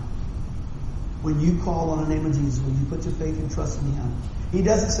mine. When you call on the name of Jesus, when you put your faith and trust in Him, He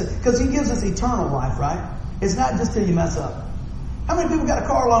doesn't say, because He gives us eternal life, right? It's not just till you mess up. How many people got a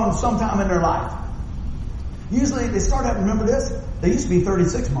car loan sometime in their life? Usually they start out, remember this? They used to be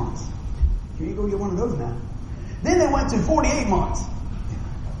 36 months. You can go get one of those now. Then they went to 48 months.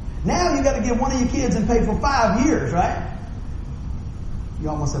 Now you got to get one of your kids and pay for 5 years, right? You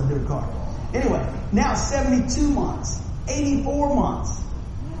almost have a different card. Anyway, now 72 months, 84 months.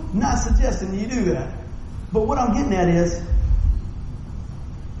 I'm not suggesting you do that. But what I'm getting at is,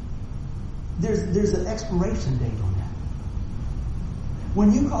 there's an expiration date on that.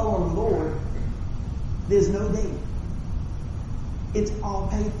 When you call on the Lord, there's no date. It's all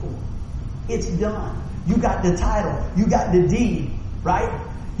paid for. It's done. You got the title. You got the deed, right?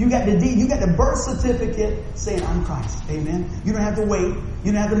 You got the deed. You got the birth certificate saying, I'm Christ. Amen. You don't have to wait.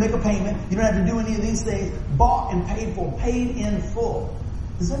 You don't have to make a payment. You don't have to do any of these things. Bought and paid for. Paid in full.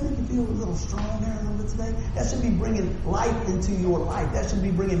 Does that make you feel a little strong there a little bit today? That should be bringing life into your life. That should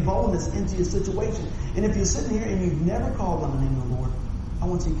be bringing boldness into your situation. And if you're sitting here and you've never called on the name of the Lord, I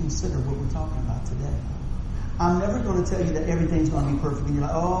want you to consider what we're talking about today. I'm never going to tell you that everything's going to be perfect. And you're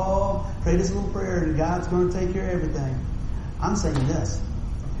like, oh, pray this little prayer and God's going to take care of everything. I'm saying this.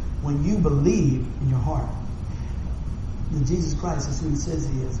 When you believe in your heart that Jesus Christ is who He says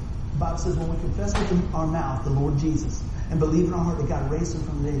He is, the Bible says when we confess with our mouth the Lord Jesus and believe in our heart that God raised Him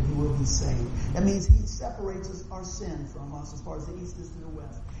from the dead, you will be saved. That means He separates our sin from us as far as the east is to the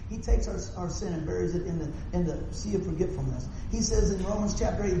west. He takes our sin and buries it in the sea of forgetfulness. He says in Romans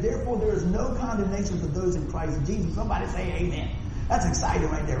chapter 8, therefore there is no condemnation for those in Christ Jesus. Somebody say amen. That's exciting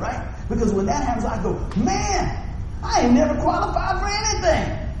right there, right? Because when that happens, I go, man, I ain't never qualified for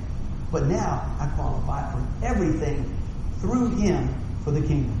anything. But now I qualify for everything through Him for the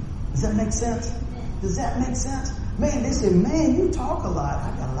kingdom. Does that make sense? Does that make sense? Man, they say, man, you talk a lot.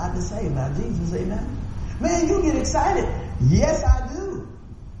 I got a lot to say about Jesus, amen? Man, you get excited. Yes, I do.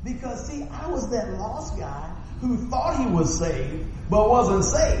 Because, see, I was that lost guy who thought he was saved, but wasn't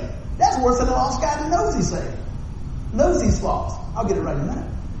saved. That's worse than a lost guy that knows he's saved. Knows he's lost. I'll get it right in a minute.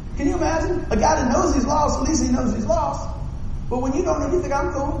 Can you imagine? A guy that knows he's lost, at least he knows he's lost. But when you don't know, you think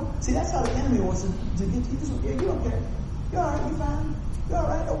I'm cool. See, that's how the enemy wants to get you. Yeah, you don't care. You're all right. You're fine. You're all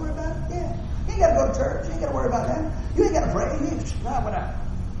right. Don't worry about it. Yeah. You ain't got to go to church. You ain't got to worry about that. You ain't got to pray. You ain't whatever.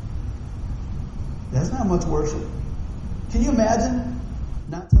 That's not much worship. Can you imagine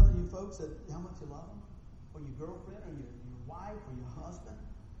not telling your folks that how much you love them? Or your girlfriend, or your wife, or your husband?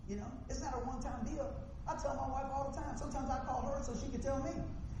 You know, it's not a one-time deal. I tell my wife all the time. Sometimes I call her so she can tell me,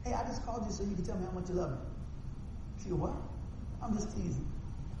 hey, I just called you so you can tell me how much you love me. She go, what? I'm just teasing.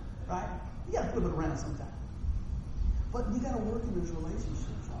 Right? You got to flip it around sometimes. But you got to work in those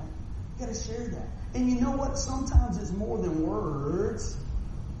relationships, right? You got to share that. And you know what? Sometimes it's more than words.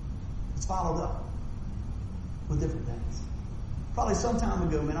 It's followed up with different things. Probably some time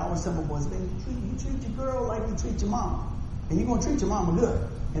ago, man, I always tell my boys, man, you treat your girl like you treat your mama. And you're going to treat your mama good.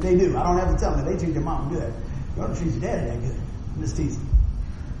 And they do. I don't have to tell them. They treat their mama good. You don't treat your daddy that good. I'm just teasing.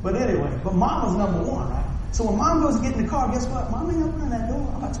 But anyway, but mama's number one, right? So when mom goes to get in the car, guess what? Mom ain't opening that door.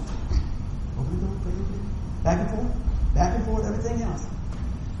 I'm about to open the door, pray with you. Back and forth, everything else.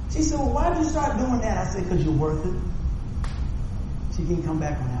 She said, well, why did you start doing that? I said, because you're worth it. She can come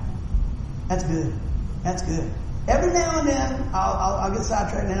back on that one. That's good. That's good. Every now and then, I'll get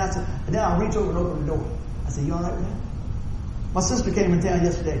sidetracked, and then I'll reach over and open the door. I said, you all right with that? My sister came in town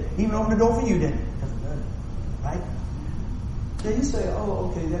yesterday. Even opened the door for you, didn't it? That's good. Right? Then you say,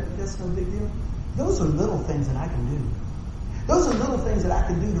 oh, okay, that's no big deal. Those are little things that I can do. Those are little things that I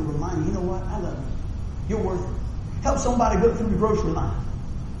can do to remind you know what? I love you. You're worth it. Help somebody go through the grocery line.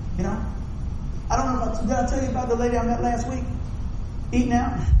 You know? I don't know did I tell you about the lady I met last week? Eating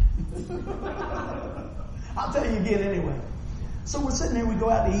out? I'll tell you again anyway. So we're sitting there, we go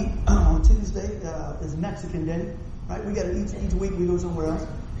out to eat on Tuesday. It's Mexican day. Right? We got to each week we go somewhere else.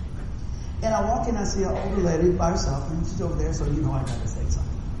 And I walk in, I see an older lady by herself, and she's over there, so you know I got to say something.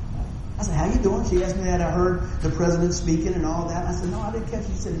 I said, how you doing? She asked me that. I heard the president speaking and all that. I said, no, I didn't catch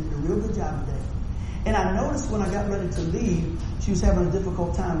you. She said, you did a real good job today. And I noticed when I got ready to leave, she was having a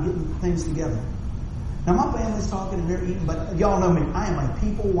difficult time getting things together. Now, my family's talking and they're eating, but y'all know me. I am a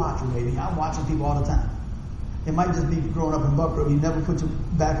people watcher, baby. I'm watching people all the time. It might just be growing up in Buckrow. You never put your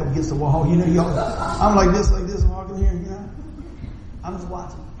back up against the wall. You know, I'm like this, walking here, you know. I'm just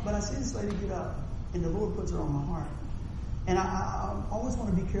watching. But I see this lady get up, and the Lord puts her on my heart. And I always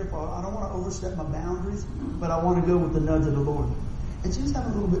want to be careful. I don't want to overstep my boundaries, but I want to go with the nudge of the Lord. And she was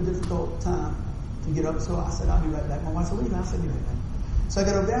having a little bit difficult time to get up, so I said, I'll be right back. My wife said, leave. I said, be right back. So I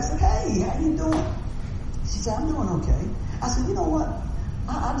got over there. I said, hey, how you doing? She said, I'm doing okay. I said, you know what?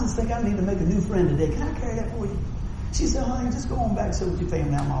 I just think I need to make a new friend today. Can I carry that for you? She said, honey, just go on back and sit with your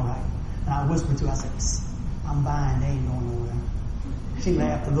family. I'm all right. And I whispered to her, I said, psst, I'm buying. They ain't going nowhere. She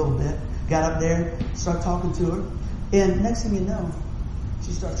laughed a little bit. Got up there, started talking to her, and next thing you know,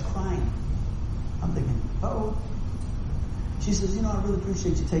 she starts crying. I'm thinking, uh-oh. She says, you know, I really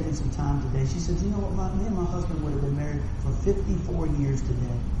appreciate you taking some time today. She says, you know what, me and my husband would have been married for 54 years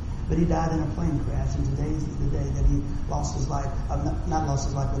today. But he died in a plane crash, and today is the day that he lost his life. Not lost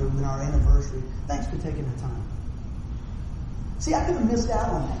his life, but it would have been our anniversary. Thanks for taking the time. See, I could have missed out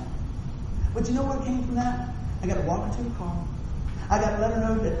on that. But you know what came from that? I got to walk her to the car. I got to let her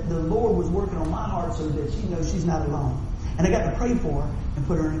know that the Lord was working on my heart so that she knows she's not alone. And I got to pray for her and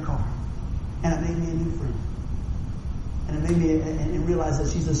put her in a car. And it made me a new friend. And it made me and realize that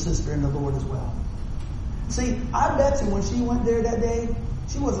she's a sister in the Lord as well. See, I bet you when she went there that day,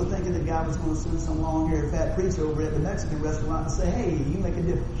 she wasn't thinking that God was going to send some long-haired fat preacher over at the Mexican restaurant and say, hey, you make a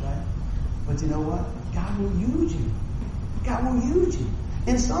difference, right? But you know what? God will use you. God will use you.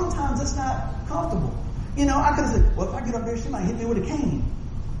 And sometimes it's not comfortable. You know, I could have said, well, if I get up there, she might hit me with a cane.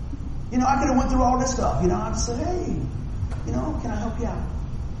 You know, I could have went through all this stuff. You know, I just said, hey, you know, can I help you out?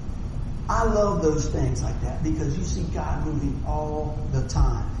 I love those things like that because you see God moving all the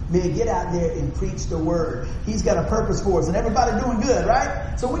time. Man, get out there and preach the word. He's got a purpose for us, and everybody doing good,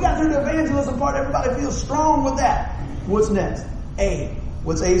 right? So we got through the evangelism part. Everybody feels strong with that. What's next? A.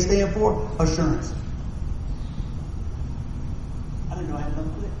 What's A stand for? Assurance. I didn't know I had another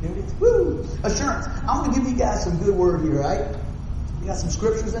clip. There it is. Woo! Assurance. I'm going to give you guys some good word here, right? We got some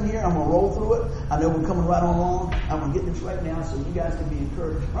scriptures in here. I'm going to roll through it. I know we're coming right on along. I'm going to get this right now so you guys can be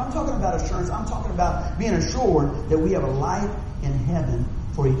encouraged. When I'm talking about assurance, I'm talking about being assured that we have a life in heaven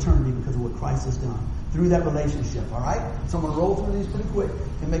for eternity because of what Christ has done through that relationship, all right? So I'm going to roll through these pretty quick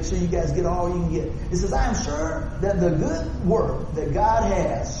and make sure you guys get all you can get. It says, I am sure that the good work that God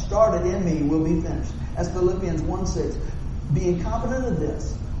has started in me will be finished. That's Philippians 1:6. Being confident of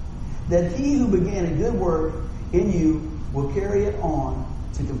this, that he who began a good work in you will carry it on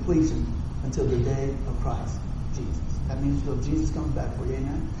to completion until the day of Christ Jesus. That means until Jesus comes back for you,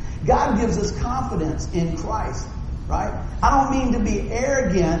 amen? God gives us confidence in Christ, right? I don't mean to be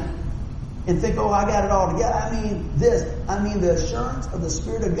arrogant and think, oh, I got it all together. I mean this. I mean the assurance of the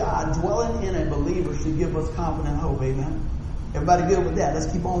Spirit of God dwelling in a believer should give us confident hope, amen? Everybody good with that? Let's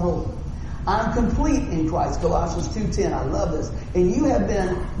keep on rolling. I'm complete in Christ, Colossians 2:10. I love this. And you have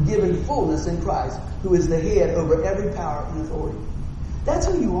been given fullness in Christ, who is the head over every power and authority. That's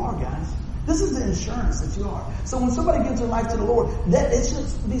who you are, guys. This is the insurance that you are. So when somebody gives their life to the Lord, that it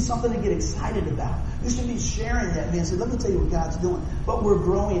should be something to get excited about. You should be sharing that and say, let me tell you what God's doing. But we're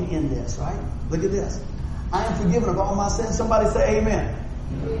growing in this, right? Look at this. I am forgiven of all my sins. Somebody say amen.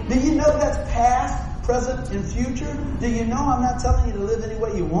 Do you know that's past, present, and future? Do you know I'm not telling you to live any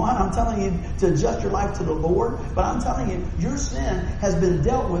way you want? I'm telling you to adjust your life to the Lord. But I'm telling you, your sin has been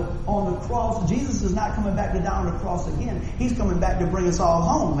dealt with on the cross. Jesus is not coming back to die on the cross again. He's coming back to bring us all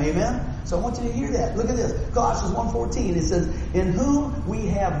home. Amen? So I want you to hear that. Look at this. Colossians 1:14. It says, in whom we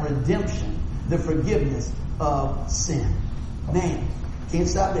have redemption, the forgiveness of sin. Man, can't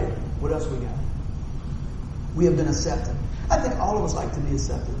stop there. What else we got? We have been accepted. I think all of us like to be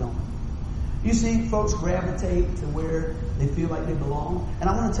accepted, don't we? You see folks gravitate to where they feel like they belong. And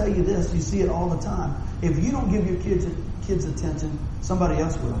I want to tell you this, you see it all the time. If you don't give your kids attention, somebody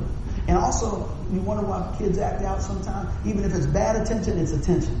else will. And also, you wonder why kids act out sometimes. Even if it's bad attention, it's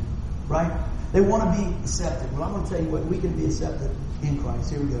attention. Right? They want to be accepted. Well, I'm going to tell you what, we can be accepted in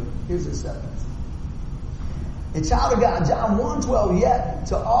Christ. Here we go. Here's acceptance. And child of God, John 1:12, yet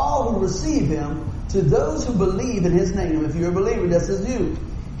to all who receive him, to those who believe in his name, if you're a believer, this is you.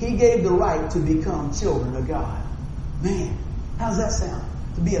 He gave the right to become children of God. Man, how does that sound?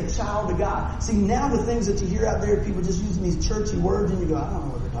 To be a child of God. See, now the things that you hear out there, people just using these churchy words, and you go, I don't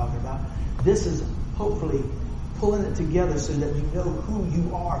know what they're talking about. This is hopefully pulling it together so that you know who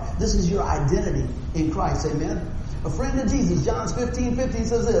you are. This is your identity in Christ. Amen? A friend of Jesus, John 15:15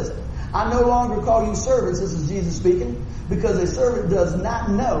 says this, I no longer call you servants, this is Jesus speaking, because a servant does not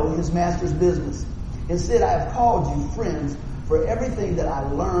know his master's business. Instead, I have called you friends, for everything that I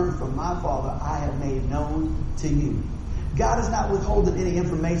learned from my Father, I have made known to you. God is not withholding any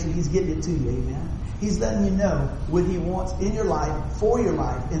information. He's getting it to you. Amen. He's letting you know what he wants in your life, for your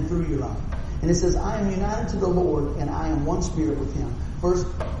life, and through your life. And it says, I am united to the Lord, and I am one spirit with him. 1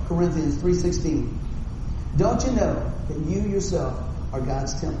 Corinthians 3:16. Don't you know that you yourself are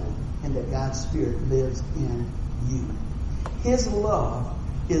God's temple, and that God's Spirit lives in you? His love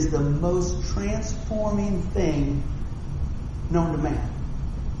is the most transforming thing known to man.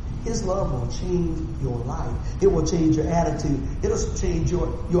 His love will change your life. It will change your attitude. It'll change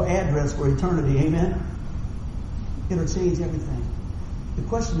your address for eternity. Amen? It'll change everything. The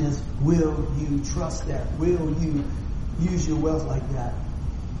question is, will you trust that? Will you use your wealth like that?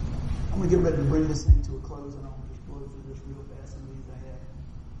 I'm going to get ready to bring this thing to a close, and I'll just blow through this real fast and leave I have.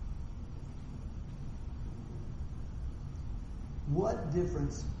 What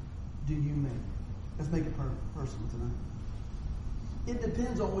difference do you make? Let's make it personal tonight. It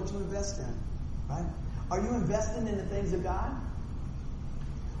depends on what you invest in, right? Are you investing in the things of God?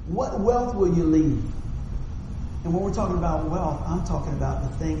 What wealth will you leave? And when we're talking about wealth, I'm talking about the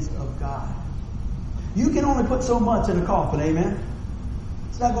things of God. You can only put so much in a coffin, amen?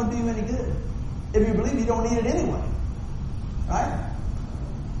 It's not going to do you any good. If you believe you don't need it anyway. Right?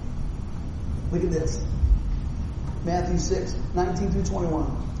 Look at this. Matthew 6, 19 through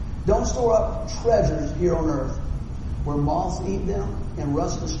 21. Don't store up treasures here on earth, where moths eat them and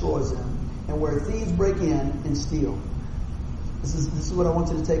rust destroys them, and where thieves break in and steal. This is what I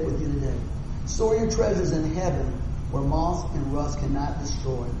want you to take with you today. Store your treasures in heaven, where moths and rust cannot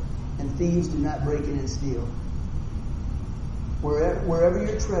destroy, and thieves do not break in and steal. Wherever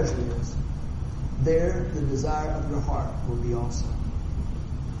your treasure is, there the desire of your heart will be also.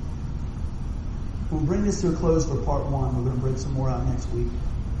 We'll bring this to a close for part one. We're going to bring some more out next week.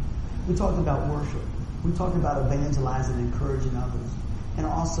 We talked about worship. We talked about evangelizing and encouraging others, and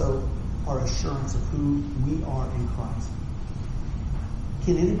also our assurance of who we are in Christ.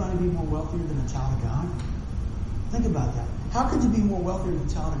 Can anybody be more wealthier than a child of God? Think about that. How could you be more wealthier than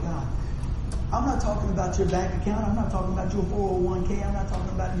a child of God? I'm not talking about your bank account. I'm not talking about your 401k. I'm not talking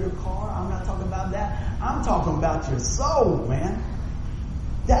about your car. I'm not talking about that. I'm talking about your soul, man.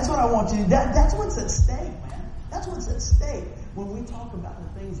 That's what I want you to do. That's what's at stake, man. That's what's at stake when we talk about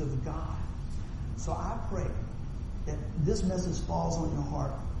the things of God. So I pray that this message falls on your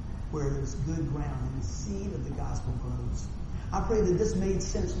heart where there's good ground and the seed of the gospel grows. I pray that this made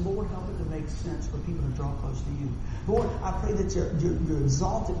sense. Lord, help it to make sense for people to draw close to you. Lord, I pray that you're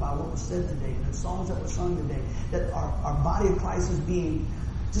exalted by what was said today, and the songs that were sung today, that our body of Christ is being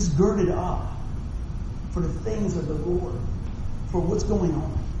just girded up for the things of the Lord, for what's going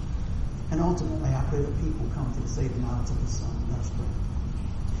on. And ultimately, I pray that people come to the saving knowledge of the Son. Let us pray.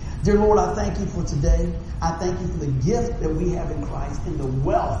 Dear Lord, I thank you for today. I thank you for the gift that we have in Christ and the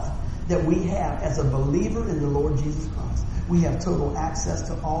wealth that we have as a believer in the Lord Jesus Christ. We have total access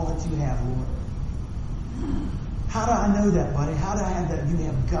to all that you have, Lord. How do I know that, buddy? How do I have that? You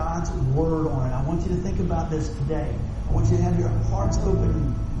have God's word on it. I want you to think about this today. I want you to have your hearts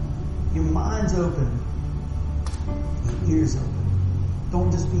open, your minds open, your ears open. Don't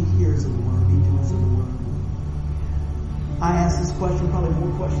just be hearers of the word, be doers of the word. I ask this question probably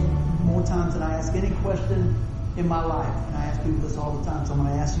more times than I ask any question in my life. And I ask people this all the time. So I'm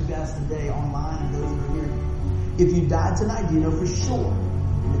going to ask you guys today online and those that are here. If you died tonight, do you know for sure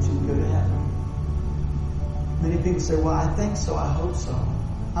that you would go to heaven? Many people say, well, I think so, I hope so.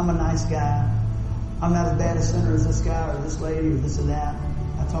 I'm a nice guy. I'm not as bad a sinner as this guy or this lady or this or that.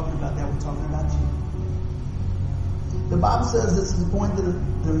 I'm not talking about that. We're talking about you. The Bible says this is the point that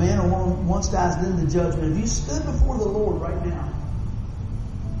a man or woman once dies, then the judgment. If you stood before the Lord right now,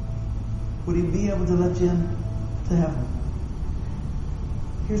 would he be able to let you in to heaven?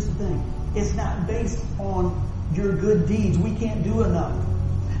 Here's the thing. It's not based on your good deeds. We can't do enough.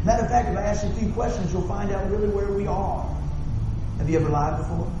 Matter of fact, if I ask you a few questions, you'll find out really where we are. Have you ever lied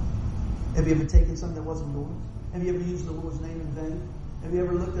before? Have you ever taken something that wasn't yours? Have you ever used the Lord's name in vain? Have you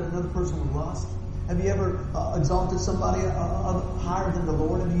ever looked at another person with lust? Have you ever exalted somebody higher than the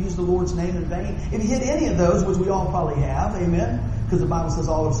Lord? Have you used the Lord's name in vain? If you hit any of those, which we all probably have, amen? Because the Bible says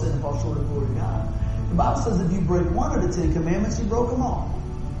all have sinned and fall short of the glory of God. The Bible says if you break one of the 10 commandments, you broke them all.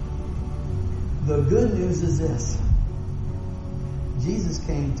 The good news is this. Jesus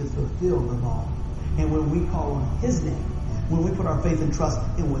came to fulfill the law. And when we call on his name, when we put our faith and trust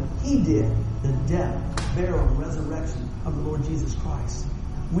in what he did, the death, burial, and resurrection of the Lord Jesus Christ,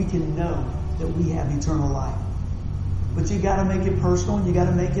 we can know that we have eternal life. But you got to make it personal. You got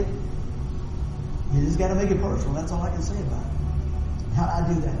to make it. You just got to make it personal. That's all I can say about it. How do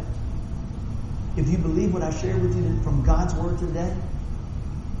I do that? If you believe what I shared with you from God's word today,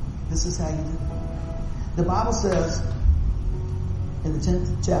 this is how you do it. The Bible says in the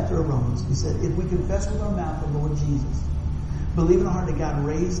 10th chapter of Romans, he said, if we confess with our mouth the Lord Jesus, believe in our heart that God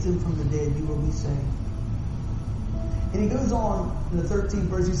raised him from the dead, you will be saved. And he goes on in the 13th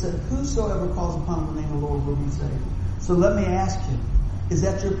verse, he said, whosoever calls upon the name of the Lord will be saved. So let me ask you, is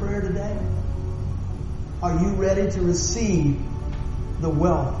that your prayer today? Are you ready to receive the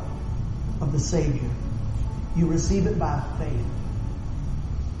wealth of the Savior? You receive it by faith.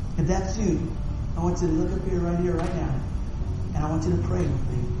 If that's you, I want you to look up here, right now, and I want you to pray with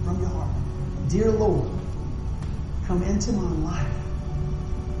me from your heart. Dear Lord, come into my life.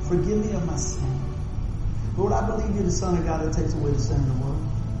 Forgive me of my sin. Lord, I believe you're the Son of God that takes away the sin of the world.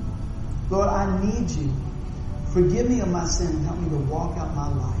 Lord, I need you. Forgive me of my sin and help me to walk out my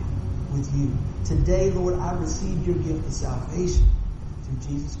life with you. Today, Lord, I received your gift of salvation through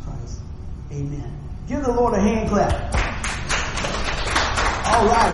Jesus Christ. Amen. Give the Lord a hand clap. All right.